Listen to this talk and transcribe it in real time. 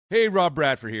Hey, Rob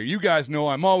Bradford here. You guys know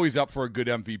I'm always up for a good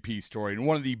MVP story, and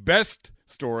one of the best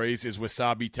stories is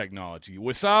Wasabi Technology.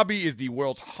 Wasabi is the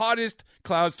world's hottest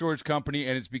cloud storage company,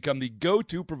 and it's become the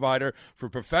go-to provider for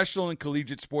professional and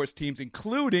collegiate sports teams,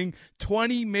 including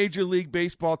 20 Major League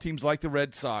Baseball teams like the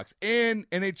Red Sox and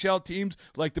NHL teams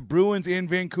like the Bruins and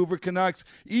Vancouver Canucks.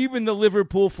 Even the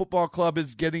Liverpool Football Club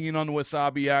is getting in on the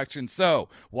Wasabi action. So,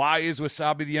 why is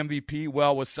Wasabi the MVP?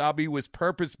 Well, Wasabi was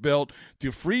purpose-built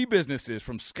to free businesses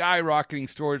from skyrocketing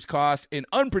storage costs and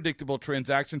unpredictable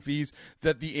transaction fees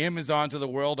that the Amazons of the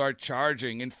world are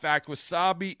charging. In fact,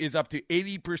 Wasabi is up to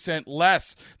 80%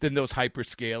 less than those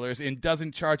hyperscalers and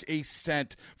doesn't charge a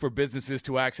cent for businesses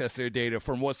to access their data.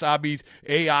 From Wasabi's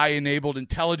AI-enabled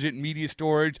intelligent media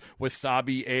storage,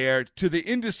 Wasabi Air, to the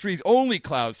industry's only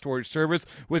cloud storage service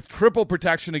with triple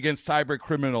protection against cyber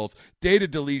criminals, data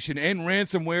deletion, and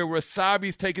ransomware,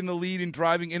 Wasabi's taken the lead in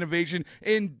driving innovation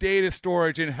in data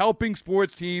storage and helping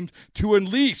sports teams to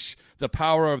unleash the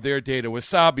power of their data.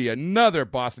 Wasabi, another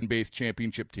Boston-based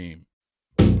championship team.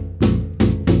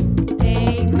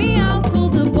 Take me out to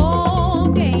the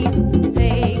ball game.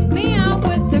 Take me out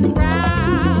with the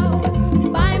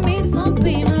crowd. Buy me some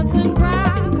peanuts and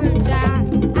Cracker Jack.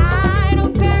 I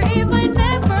don't care if I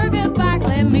never get back.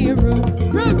 Let me root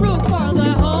for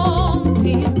the home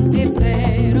team. If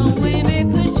they don't win,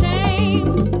 it's a shame.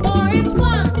 For it's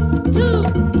 1,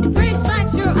 2, 3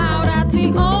 strikes, you're out at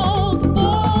the old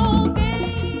ball game.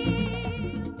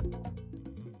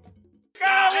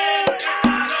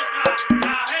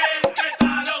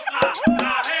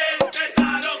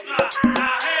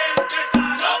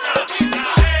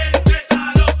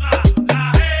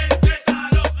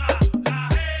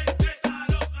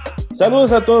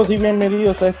 Saludos a todos y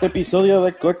bienvenidos a este episodio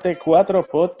de Corte 4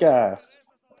 Podcast.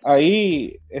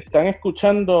 Ahí están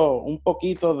escuchando un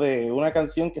poquito de una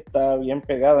canción que está bien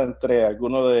pegada entre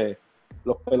algunos de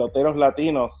los peloteros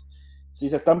latinos. Si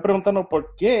se están preguntando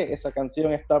por qué esa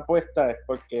canción está puesta, es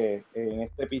porque en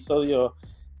este episodio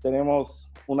tenemos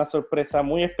una sorpresa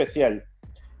muy especial.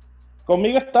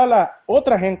 Conmigo está la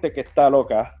otra gente que está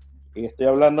loca, y estoy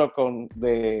hablando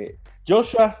de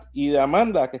Joshua y de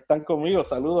Amanda, que están conmigo.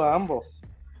 Saludos a ambos.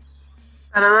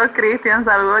 Saludos, Cristian.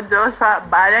 Saludos, Joshua.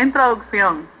 Vaya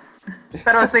introducción.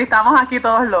 Pero sí, estamos aquí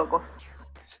todos locos.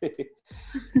 Sí.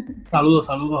 Saludos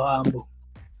a ambos.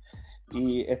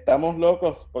 Y estamos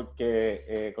locos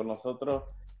porque con nosotros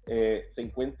se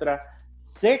encuentra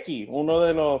Seki, uno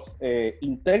de los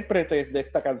intérpretes de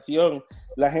esta canción.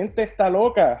 La gente está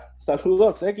loca.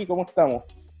 Saludos, Seki, ¿cómo estamos?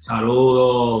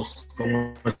 Saludos,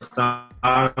 ¿cómo están?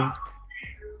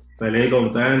 Feliz,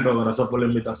 contento, gracias por la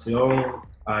invitación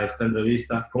a esta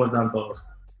entrevista. ¿Cómo están todos?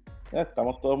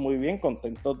 Estamos todos muy bien,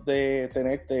 contentos de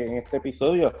tenerte en este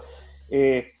episodio.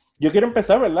 Yo quiero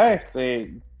empezar, ¿verdad?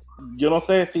 Yo no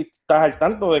sé si estás al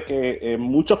tanto de que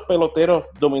muchos peloteros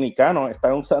dominicanos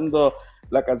están usando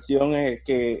la canción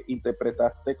que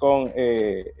interpretaste con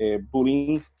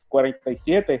Bulín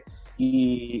 47,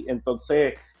 y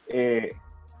entonces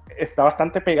está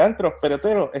bastante pegada entre los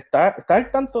peloteros. ¿Estás al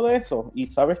tanto de eso? ¿Y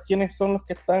sabes quiénes son los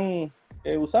que están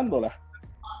usándola?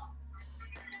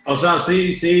 O sea,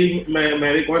 sí,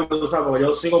 me di cuenta, o sea, porque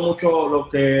yo sigo mucho lo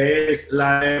que es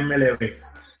la MLB,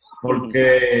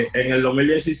 porque en el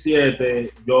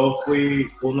 2017 yo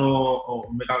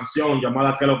mi canción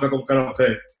llamada ¿Qué lo que con qué lo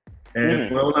que?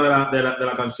 Fue una de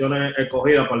las canciones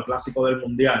escogidas para el Clásico del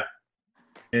Mundial.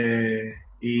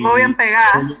 Muy bien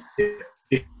pegada.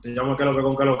 Se llama ¿Qué lo que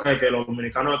con qué lo que los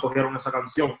dominicanos escogieron esa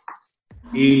canción.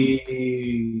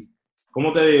 Y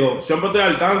 ¿cómo te digo? Siempre estoy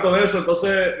al tanto de eso.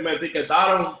 Entonces me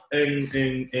etiquetaron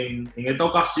en esta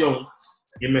ocasión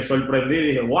y me sorprendí.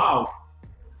 Dije, wow,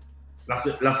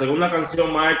 la segunda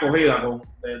canción más escogida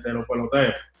de los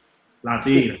peloteros, la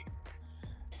tira.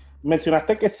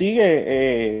 Mencionaste que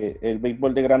sigue el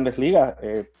béisbol de Grandes Ligas.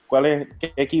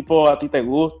 ¿Qué equipo a ti te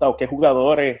gusta o qué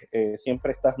jugadores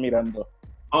siempre estás mirando?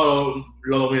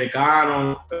 Los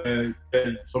dominicanos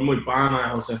son muy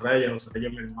panas. José Reyes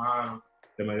es mi hermano,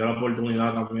 que me dio la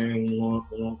oportunidad también.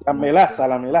 La melaza.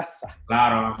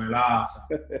 Claro, la melaza.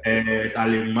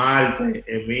 Talín Marte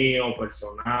es mío,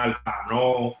 personal,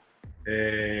 Cano.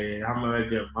 Déjame ver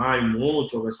que más, hay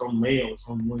muchos que son míos, que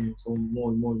son muy,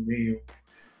 muy míos.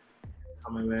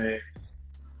 Déjame ver.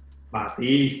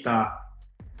 Batista.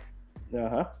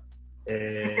 Ajá.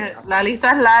 La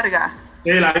lista es larga.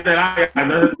 Sí, la lista es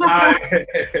larga.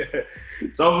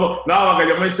 Entonces, porque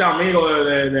yo me hice amigo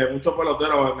de muchos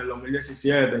peloteros en el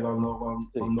 2017,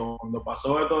 cuando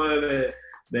pasó esto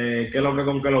de qué es lo que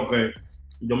con qué lo que.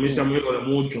 Yo me hice amigo de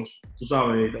muchos, tú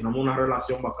sabes, y tenemos una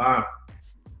relación bacana.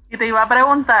 Y te iba a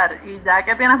preguntar, y ya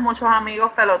que tienes muchos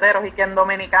amigos peloteros y que en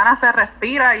Dominicana se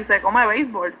respira y se come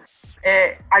béisbol,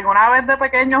 ¿alguna vez de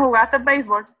pequeño jugaste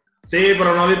béisbol? Sí,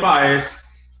 pero no di para eso.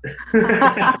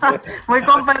 Muy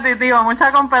competitivo,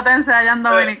 mucha competencia allá en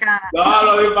Dominicana. No,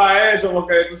 lo di para eso,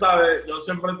 porque tú sabes, yo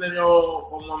siempre he tenido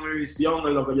como mi visión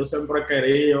en lo que yo siempre he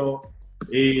querido.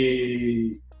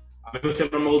 Y a mí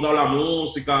siempre me ha gustado la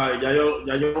música. Y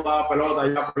ya yo jugaba pelota.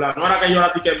 No era que yo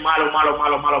era tique malo,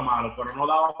 pero no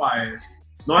daba para eso.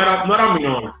 No era mi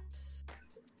nombre.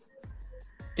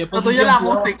 ¿Qué Lo tuyo es la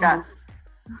jugabas música.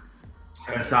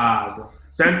 Exacto.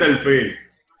 Centerfield.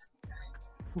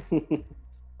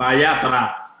 Para allá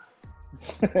atrás.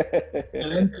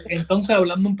 Excelente. Entonces,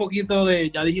 hablando un poquito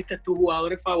ya dijiste tus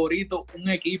jugadores favoritos, un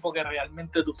equipo que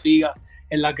realmente tú sigas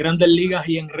en las grandes ligas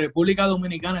y en República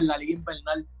Dominicana, en la Liga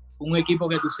Invernal, un equipo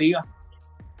que tú sigas.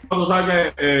 Tú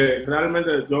sabes que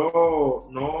realmente yo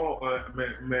no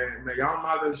me llama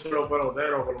más la atención los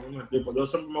peloteros que los mismos equipos. Yo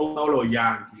siempre me han gustado los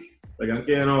Yankees. Los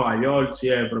Yankees de Nueva York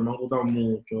siempre me han gustado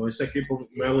mucho. Ese equipo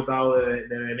me ha gustado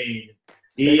desde niño.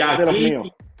 Y aquí...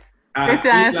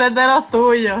 Cristian, ese es de los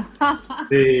tuyos.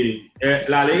 Sí,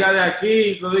 la liga de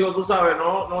aquí, yo digo, tú sabes,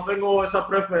 no tengo esa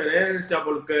preferencia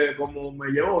porque como me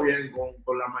llevo bien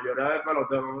con la mayoría de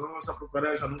peloteros, no tengo esa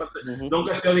preferencia,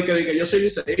 nunca he sido de que yo soy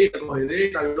liceísta,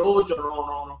 cogidista, lucho,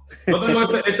 no tengo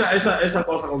esa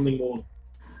cosa con ninguno,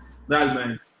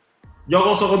 realmente. Yo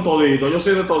gozo con todito, yo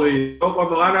soy de todito,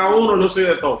 cuando gana uno, yo soy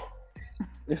de todo.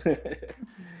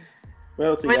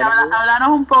 Bueno, sí, Oye, háblanos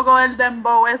un poco del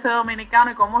dembow ese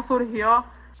dominicano y cómo surgió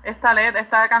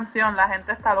esta canción, La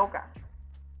Gente Está Loca.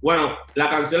 Bueno, la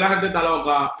canción La Gente Está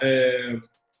Loca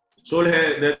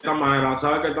surge de esta manera.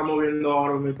 Sabes que estamos viendo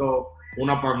ahora mismo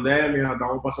una pandemia,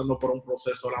 estamos pasando por un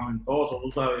proceso lamentoso,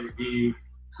 tú sabes, y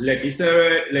le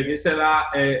quise dar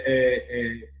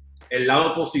el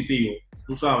lado positivo,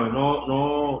 tú sabes,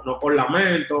 no con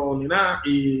lamento ni nada.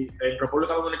 Y en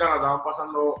República Dominicana estaban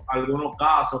pasando algunos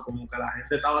casos como que la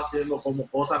gente estaba haciendo como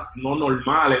cosas no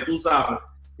normales, tú sabes,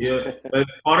 y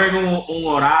ponen un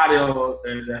horario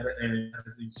de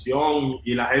restricción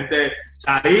y la gente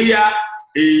salía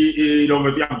y lo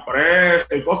metían preso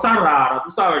y cosas raras, tú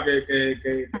sabes,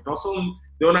 que no son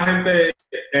de una gente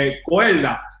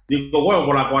cuerda. Digo, bueno,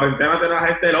 por la cuarentena tiene la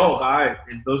gente loca,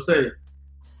 entonces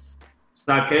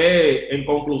saqué en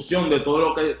conclusión de todo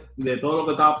lo que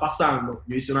estaba pasando.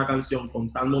 Yo hice una canción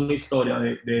contando una historia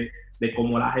de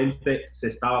cómo la gente se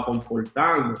estaba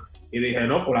comportando y dije,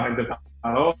 no, pues la gente está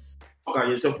loca,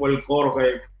 y ese fue el coro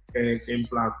que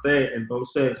implanté.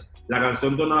 Entonces la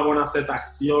canción tiene una buena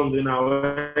aceptación de una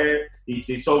vez y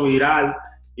se hizo viral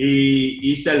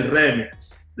y hice el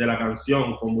remix de la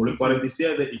canción con Bullying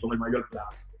 47 y con el Mayor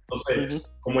Clásico. Entonces,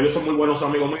 como ellos son muy buenos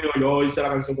amigos míos, yo hice la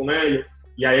canción con ellos.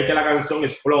 Y ahí es que la canción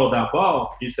explota,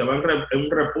 ¡puff! Y se va en un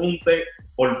repunte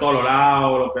por todos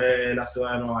lados, lo que es la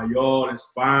ciudad de Nueva York,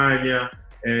 España,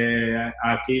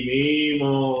 aquí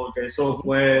mismo, que eso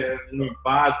fue un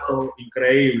impacto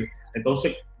increíble.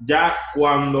 Entonces, ya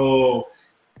cuando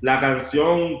la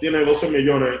canción tiene 12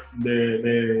 millones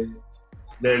de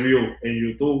views en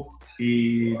YouTube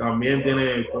y también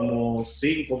tiene como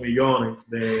 5 millones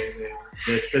de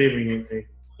streaming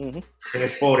en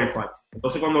Spotify.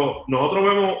 Entonces cuando nosotros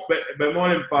vemos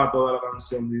el impacto de la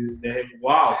canción, de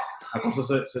wow, la cosa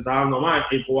se está dando mal.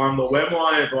 Y cuando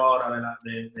vemos esto ahora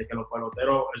de que los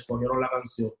peloteros escogieron la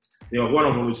canción, digo,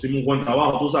 bueno, pues hicimos un buen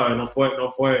trabajo, tú sabes, no fue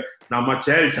nada más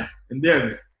chelcha,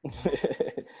 ¿entiendes?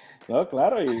 No,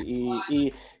 claro,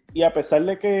 y a pesar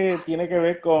de que tiene que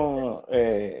ver con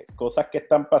cosas que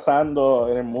están pasando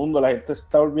en el mundo, la gente se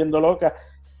está volviendo loca,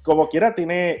 como quiera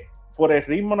tiene, por el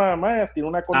ritmo nada más, tiene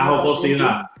una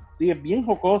jocosidad. Sí, es bien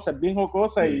jocosa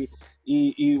sí.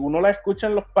 y uno la escucha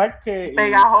en los parques.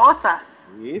 Pegajosa.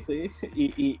 Sí,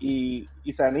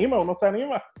 y se anima, uno se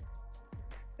anima.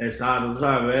 Exacto,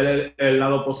 ¿sabes? Ver el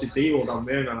lado positivo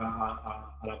también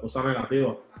a la cosa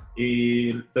negativa.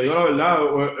 Y te digo la verdad,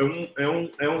 es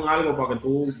un algo para que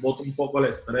tú botes un poco el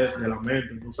estrés de la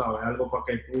mente, tú sabes, algo para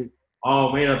que tú,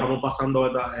 mira, estamos pasando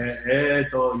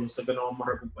esto, yo sé que nos vamos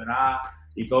a recuperar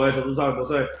y todo eso, tú sabes.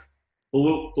 Entonces,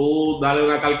 tú dale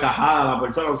una carcajada a la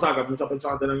persona, o sea, que muchas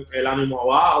personas tienen el ánimo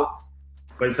abajo,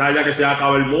 pensar ya que se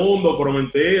acaba el mundo, pero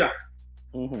mentira.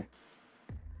 Uh-huh.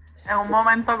 En un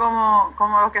momento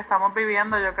como lo que estamos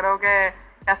viviendo, yo creo que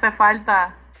hace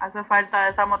falta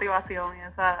esa motivación y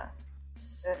esas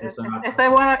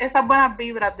buenas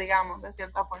vibras, digamos, de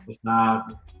cierta forma.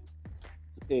 Exacto.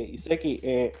 Iseki,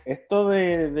 esto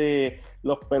de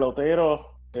los peloteros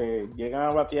llegan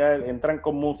a batear, entran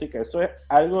con música, eso es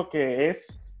algo que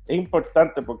es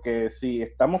importante, porque si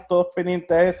estamos todos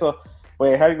pendientes de eso,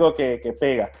 pues es algo que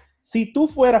pega. Si tú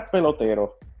fueras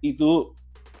pelotero y tú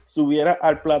subieras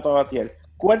al plato a batear,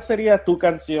 ¿cuál sería tu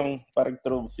canción para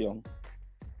introducción?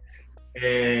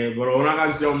 Pero una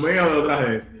canción mía o de otra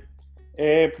gente.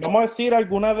 Vamos a decir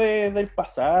alguna del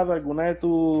pasado, alguna de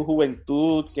tu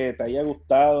juventud que te haya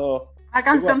gustado. Una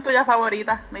canción tuya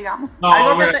favorita, digamos. No,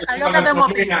 algo mira, que una te canción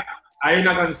motive. mía, hay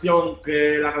una canción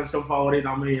que es la canción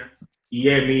favorita mía y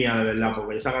es mía de verdad,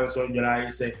 porque esa canción yo la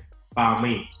hice para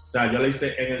mí. O sea, yo la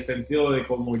hice en el sentido de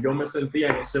cómo yo me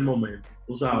sentía en ese momento,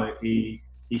 tú sabes, y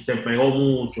se pegó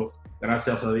mucho,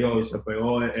 gracias a Dios, y se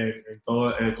pegó en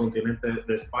todo el continente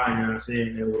de España, así,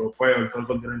 en europeo, en todo el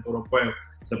continente europeo.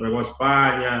 Se pegó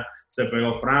España, se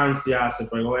pegó Francia, se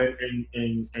pegó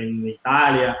en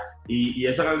Italia, y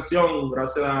esa canción,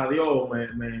 gracias a Dios,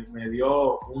 me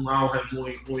dio un auge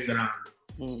muy, muy grande.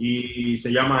 Y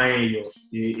se llama Ellos,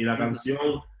 y la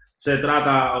canción se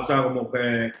trata, o sea, como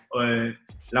que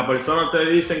las personas te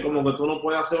dicen como que tú no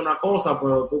puedes hacer una cosa,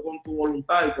 pero tú con tu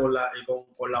voluntad y con la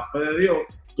fe de Dios,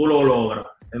 tú lo logras,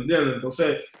 ¿entiendes?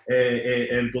 Entonces,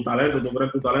 en tu talento, tú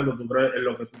crees en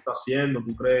lo que tú estás haciendo,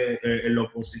 tú crees en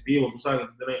lo positivo, tú sabes que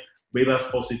tú tienes vidas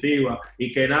positivas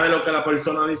y que nada de lo que la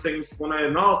persona dice supone,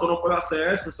 no, tú no puedes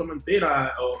hacer eso es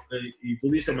mentira, y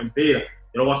tú dices mentira,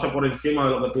 yo lo voy a hacer por encima de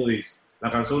lo que tú dices. La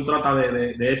canción trata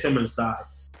de ese mensaje.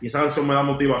 Y esa canción me da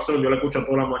motivación. Yo la escucho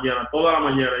toda la mañana.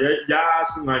 Ya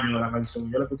hace un año de la canción.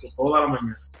 Yo la escucho toda la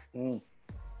mañana.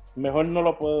 Mejor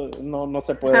no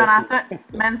se puede decir.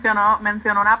 Mencionó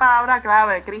una palabra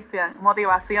clave, Cristian,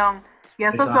 motivación. Y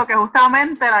eso es lo que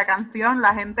justamente la canción,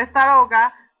 La Gente Está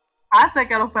Loca, hace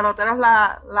que los peloteros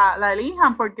la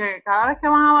elijan, porque cada vez que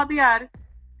van a batear,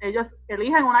 ellos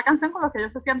eligen una canción con la que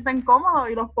ellos se sienten cómodos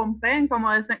y los pompen, como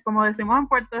decimos en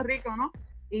Puerto Rico, ¿no?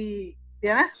 Y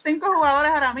tienes 5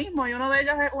 jugadores ahora mismo y uno de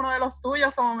ellos es uno de los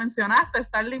tuyos, como mencionaste,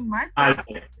 Starling Marte.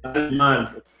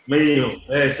 Mío.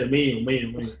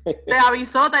 ¿Te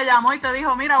avisó, te llamó y te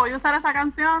dijo, mira, voy a usar esa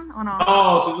canción o no?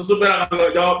 No, si tú supieras,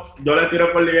 yo le tiré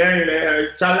por el y le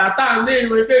dije, charlatán,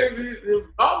 dime,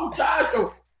 no,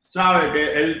 muchacho. Sabe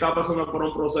que él está pasando por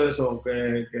un proceso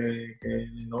que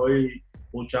le doy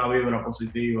mucha vibra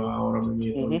positiva ahora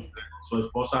mismo. Su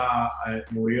esposa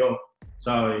murió,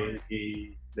 ¿sabes?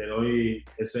 Y le doy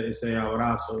ese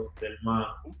abrazo del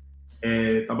hermano.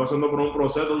 Está pasando por un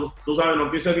proceso, tú sabes,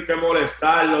 no quise que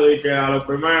molestarlo y que a lo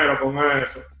primero con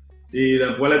eso. Y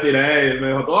después le tiré y él me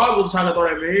dijo, tú sabes que tú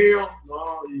eres mío.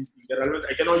 No, y que realmente,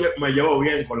 es que no me llevo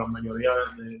bien con la mayoría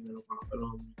de los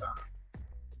peloteros dominicanos.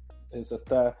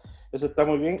 Eso está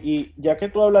muy bien. Y ya que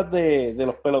tú hablas de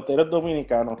los peloteros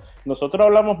dominicanos, nosotros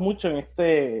hablamos mucho en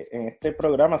este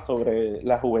programa sobre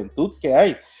la juventud que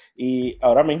hay. Y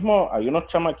ahora mismo hay unos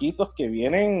chamaquitos que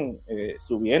vienen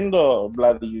subiendo,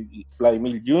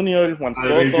 Vladimir Jr., Juan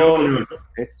Soto,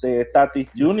 Tatis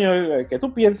Jr. ¿Qué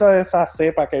tú piensas de esa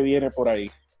cepa que viene por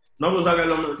ahí? No, tú sabes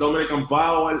que el Dominican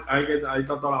Power, ahí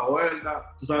está toda la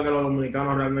vuelta. Tú sabes que los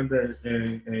dominicanos realmente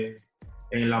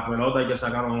en la pelota hay que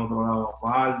sacarlo en otro lado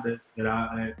aparte.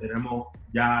 Tenemos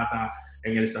ya hasta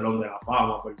en el Salón de la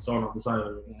Fama personas, tú sabes,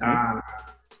 dominicanas.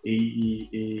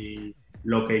 Y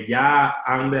lo que ya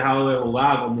han dejado de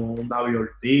jugar, como un David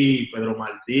Ortiz, Pedro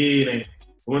Martínez,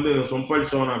 ¿cómo te digo? Son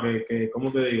personas que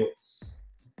 ¿cómo te digo?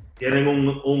 Tienen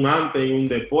un antes y un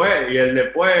después, y el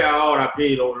después ahora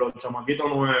aquí, los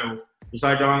chamaquitos nuevos, tú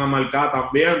sabes que van a marcar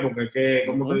también, porque es que,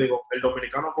 ¿cómo te digo? El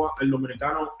dominicano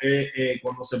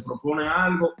cuando se propone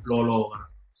algo, lo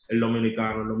logra. El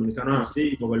dominicano es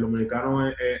así, porque el dominicano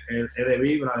es de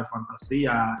vibra, de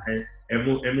fantasía,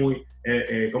 es muy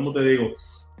 ¿cómo te digo?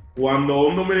 Cuando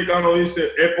un dominicano dice,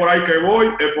 es por ahí que voy,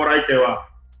 es por ahí que va.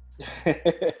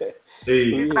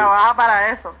 Sí. Y trabaja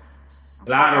para eso.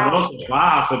 Claro, no, se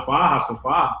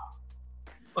faja.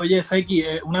 Oye, Seki,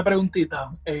 una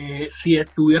preguntita. Si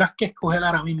tuvieras que escoger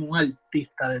ahora mismo un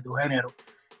artista de tu género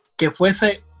que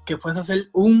fuese a ser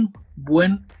un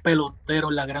buen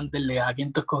pelotero en la Grandes Ligas, ¿a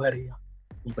quién te escogerías?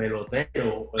 Un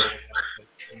pelotero.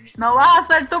 No vas a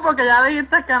ser tú porque ya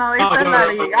dijiste que no diste en la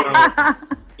liga.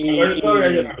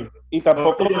 Y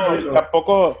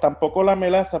tampoco la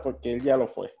Melaza porque él ya lo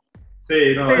fue.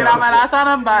 Sí, no. Sí, la Melaza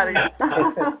no es válida.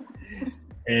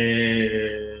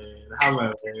 Déjame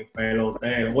ver,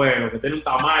 pelotero. Bueno, que tiene un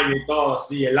tamaño y todo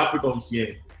así, el lápiz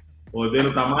consciente. Porque tiene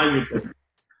un tamaño y todo.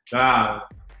 Claro.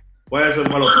 Puede ser un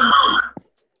pelotero.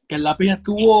 Que el lápiz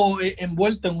estuvo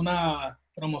envuelto en una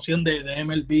promoción de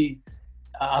MLB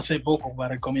hace poco,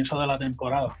 para el comienzo de la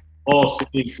temporada. Oh,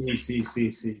 sí.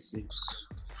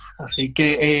 Así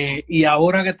que, y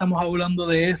ahora que estamos hablando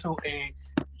de eso,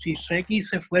 si Seki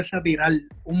se fuese a tirar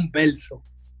un verso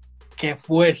que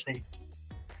fuese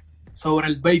sobre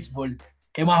el béisbol,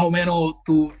 ¿Qué más o menos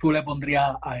tú le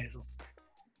pondrías a eso?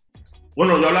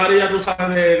 Bueno, yo hablaría, tú sabes,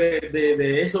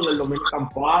 de eso, del Dominican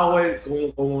Power,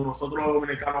 como nosotros los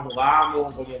dominicanos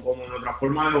jugamos, como nuestra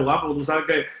forma de jugar, porque tú sabes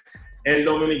que el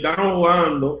dominicano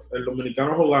jugando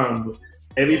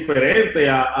es diferente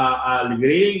al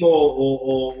gringo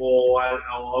o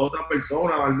a otra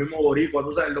persona, al mismo boricua.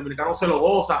 Tú sabes, el dominicano se lo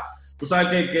goza. Tú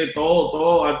sabes que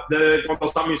todo, desde cuando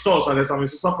Sammy Sosa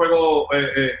pegó,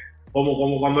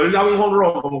 como cuando él daba un home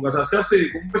run, como que se hacía así,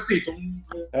 un besito.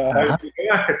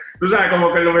 Tú sabes,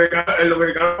 como que el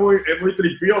dominicano es muy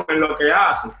tripión en lo que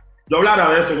hace. Yo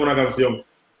hablara de eso en una canción.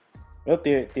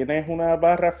 ¿Tienes una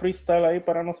barra freestyle ahí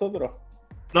para nosotros?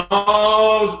 No.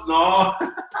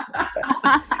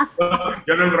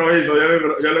 Yo no improviso, yo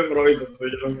lo improviso. Sí,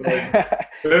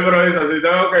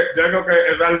 tengo que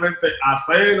realmente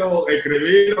hacerlo,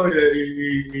 escribirlo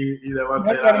y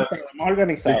debatir. Más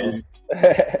organizado.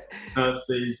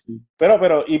 Sí.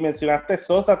 Pero, y mencionaste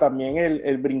Sosa también,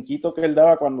 el brinquito que él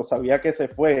daba cuando sabía que se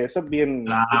fue, eso es bien...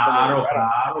 Claro,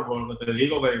 porque te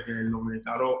digo que el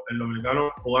dominicano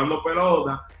jugando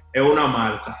pelota es una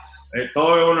marca.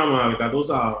 Todo es una marca, tú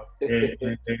sabes.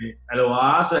 Lo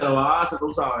hace,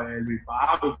 tú sabes, el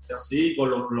bipapo, así, con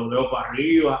los dedos para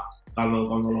arriba,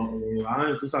 cuando lo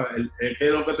van, tú sabes. Es que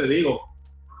es lo que te digo.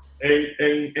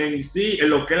 En sí, en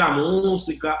lo que es la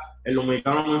música, el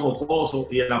dominicano es muy jocoso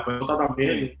y en la pelota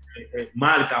también,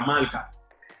 marca.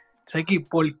 Seki,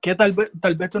 ¿por qué tal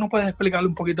vez tú no puedes explicarle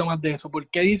un poquito más de eso? ¿Por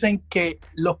qué dicen que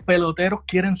los peloteros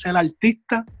quieren ser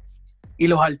artistas y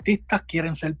los artistas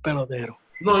quieren ser peloteros?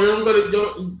 No, los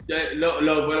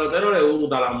peloteros les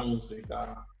gusta la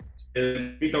música. Se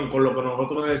identifican con lo que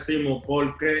nosotros decimos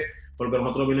porque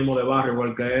nosotros vinimos de barrio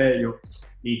igual que ellos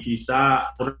y quizá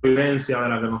por vivencia de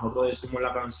la que nosotros decimos en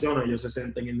la canción, ellos se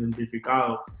sienten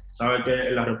identificados. Saben que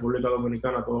en la República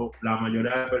Dominicana la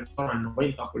mayoría de personas, el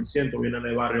 90% vienen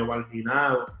de barrio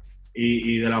marginado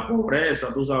y de la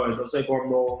pobreza, tú sabes. Entonces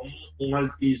cuando un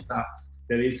artista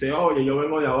te dice, oye, yo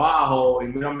vengo de abajo y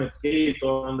mírame aquí,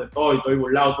 donde estoy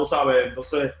burlado, tú sabes.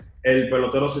 Entonces el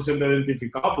pelotero se siente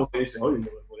identificado porque dice, oye, yo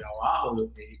vengo de abajo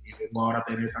y vengo ahora a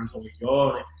tener tantos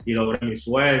millones y logré mi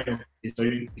sueño y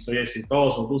soy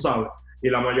exitoso, tú sabes. Y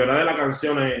la mayoría de las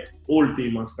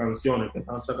últimas canciones que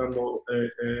están sacando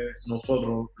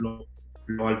nosotros,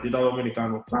 los artistas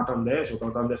dominicanos, tratan de eso,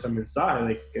 tratan de ese mensaje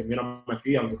de que mírame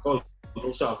aquí, donde estoy,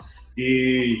 tú sabes.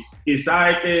 Y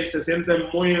quizás es que se sienten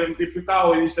muy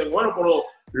identificados y dicen, bueno, pero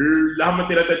déjame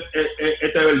tirar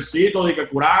este versito de que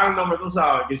curándome, tú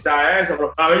sabes, quizás eso,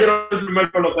 pero a ver, yo no soy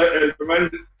el primer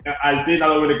artista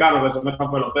dominicano que se meta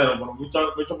en pelotero, pero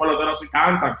muchos peloteros sí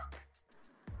cantan.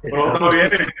 Pero está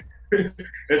bien,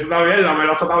 eso está bien, la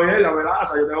melaza está bien, la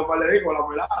melaza, yo tengo un par de discos, la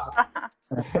melaza.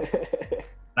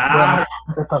 Claro,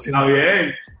 está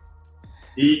bien.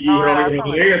 Y Ronnie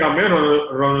Rodríguez también,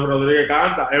 Ronnie Rodríguez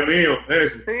canta, es mío,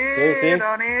 ese. Sí.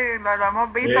 Ronnie, lo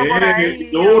hemos visto por ahí.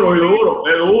 Es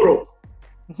duro.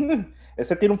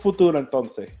 Ese tiene un futuro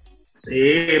entonces.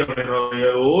 Sí, Ronnie Rodríguez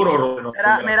es duro.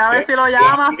 Mira a ver si lo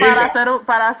llamas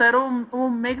para hacer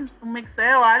un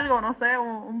mixeo o algo, no sé,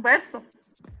 un verso.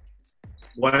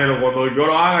 Bueno, cuando yo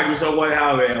lo haga, yo se lo voy a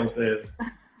dejar ver a ustedes.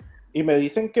 Y me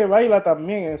dicen que baila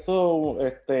también, eso,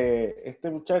 este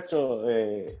muchacho,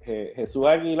 Jesús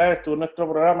Aguilar, estuvo en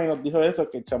nuestro programa y nos dijo eso,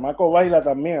 que el chamaco baila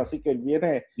también, así que él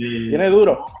viene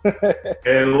duro.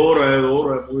 Es duro,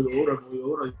 es muy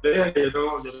duro. Yo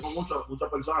tengo muchas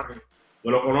personas que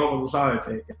yo lo conozco, tú sabes,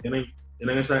 que tienen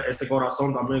ese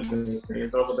corazón también, que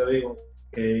es lo que te digo,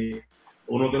 que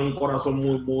uno tiene un corazón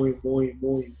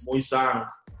muy sano,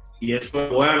 y eso es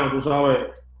bueno, tú sabes.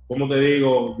 Como te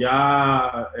digo,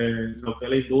 ya lo que es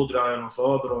la industria de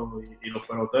nosotros y los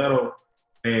peloteros,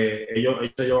 ellos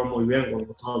se llevan muy bien con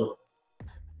nosotros.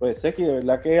 Pues Seki, de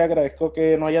verdad que agradezco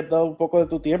que nos hayas dado un poco de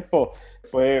tu tiempo.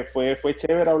 Fue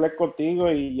chévere hablar contigo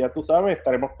y ya tú sabes,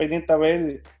 estaremos pendientes a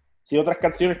ver si otras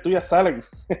canciones tuyas salen.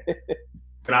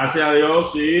 Gracias a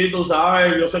Dios, sí, tú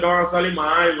sabes, yo sé que van a salir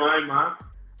más.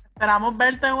 Esperamos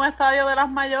verte en un estadio de las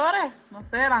mayores, no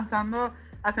sé,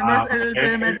 haciendo el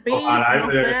primer pitch,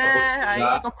 no sé, ahí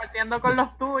compartiendo con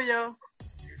los tuyos.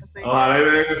 Ojalá y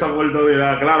me den esa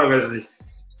oportunidad, claro que sí.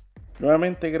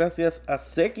 Nuevamente gracias a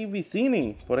Seki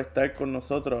Vicini por estar con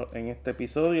nosotros en este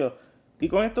episodio. Y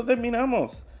con esto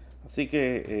terminamos. Así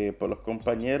que por los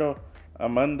compañeros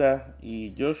Amanda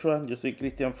y Joshua, yo soy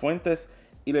Cristian Fuentes.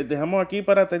 Y les dejamos aquí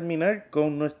para terminar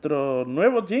con nuestro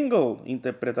nuevo jingle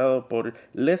interpretado por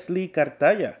Leslie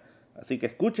Cartaya. Así que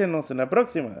escúchenos en la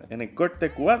próxima, en el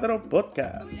Corte 4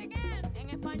 Podcast. En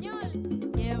español,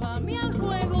 llévame al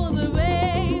juego de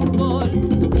béisbol,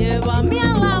 llévame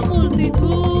a la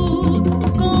multitud,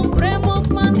 compremos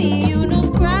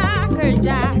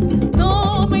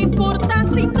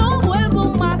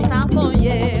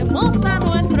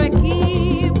otro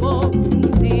equipo. Y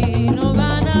si no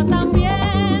gana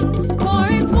también, for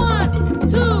it's 1,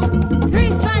 2,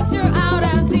 3 strikes, you're out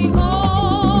at the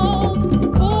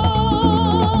old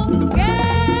ball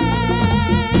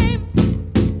game.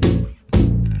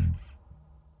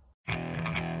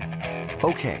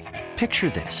 Okay, picture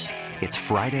this. It's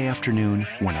Friday afternoon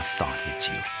when a thought hits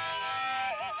you.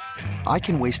 I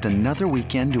can waste another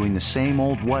weekend doing the same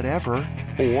old whatever,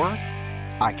 or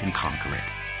I can conquer it.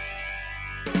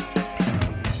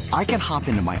 I can hop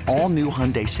into my all-new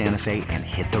Hyundai Santa Fe and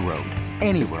hit the road.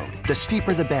 Any road. The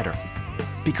steeper, the better.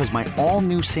 Because my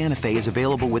all-new Santa Fe is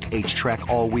available with H-Track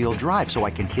all-wheel drive, so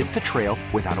I can hit the trail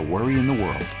without a worry in the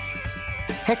world.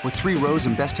 Heck, with 3 rows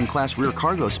and best-in-class rear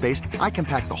cargo space, I can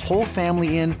pack the whole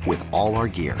family in with all our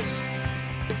gear.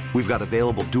 We've got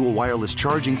available dual wireless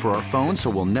charging for our phones, so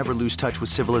we'll never lose touch with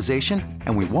civilization,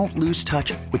 and we won't lose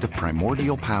touch with the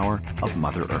primordial power of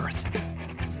Mother Earth.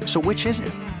 So which is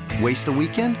it? Waste the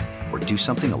weekend or do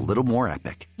something a little more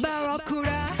epic?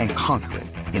 And conquer it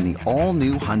in the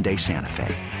all-new Hyundai Santa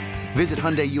Fe. Visit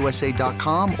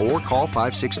HyundaiUSA.com or call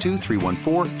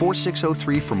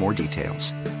 562-314-4603 for more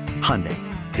details. Hyundai,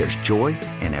 there's joy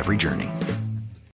in every journey.